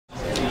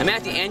I'm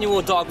at the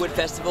annual Dogwood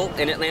Festival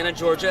in Atlanta,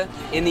 Georgia,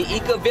 in the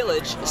Eco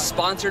Village,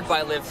 sponsored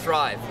by Live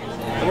Thrive.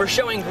 And we're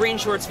showing Green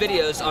Shorts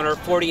videos on our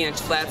 40-inch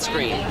flat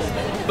screen.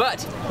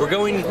 But we're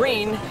going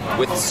green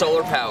with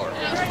solar power.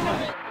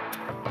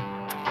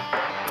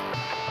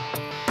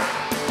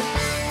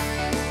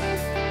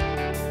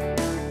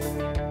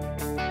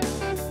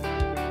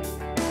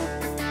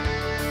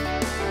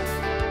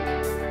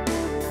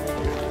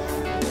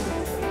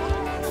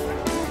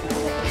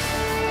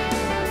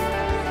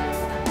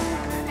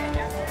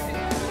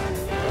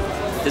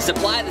 To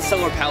supply the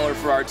solar power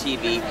for our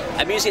TV,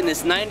 I'm using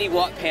this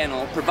 90-watt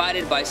panel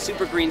provided by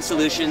Super Green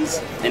Solutions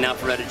in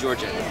Alpharetta,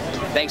 Georgia.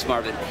 Thanks,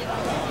 Marvin.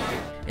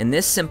 In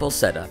this simple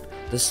setup,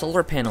 the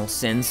solar panel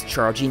sends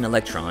charging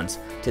electrons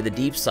to the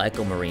Deep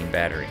Cycle Marine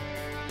battery.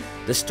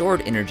 The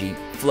stored energy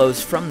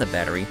flows from the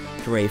battery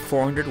through a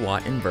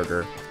 400-watt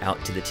inverter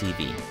out to the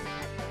TV.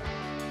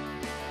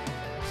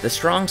 The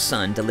strong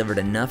sun delivered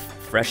enough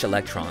fresh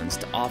electrons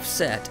to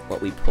offset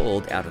what we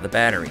pulled out of the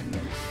battery,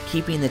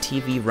 keeping the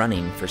TV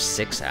running for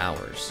 6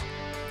 hours.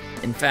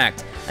 In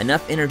fact,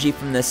 enough energy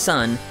from the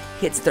sun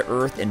hits the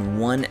Earth in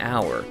 1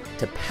 hour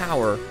to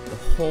power the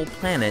whole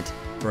planet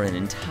for an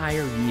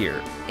entire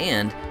year.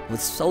 And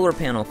with solar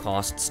panel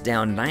costs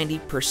down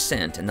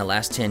 90% in the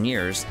last 10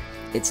 years,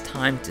 it's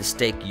time to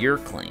stake your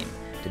claim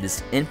to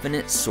this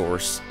infinite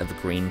source of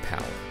green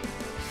power.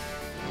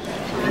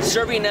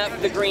 Serving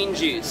up the green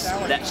juice.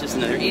 That's just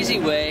another easy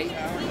way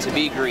to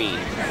be green.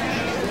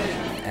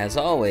 As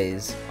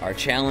always, our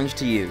challenge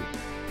to you,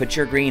 put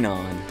your green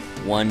on,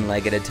 one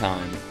leg at a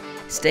time.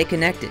 Stay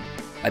connected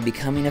by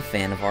becoming a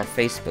fan of our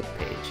Facebook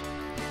page,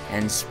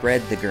 and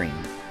spread the green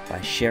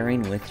by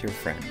sharing with your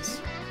friends.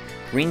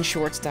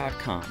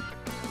 Greenshorts.com,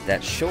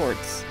 that's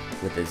shorts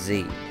with a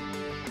Z.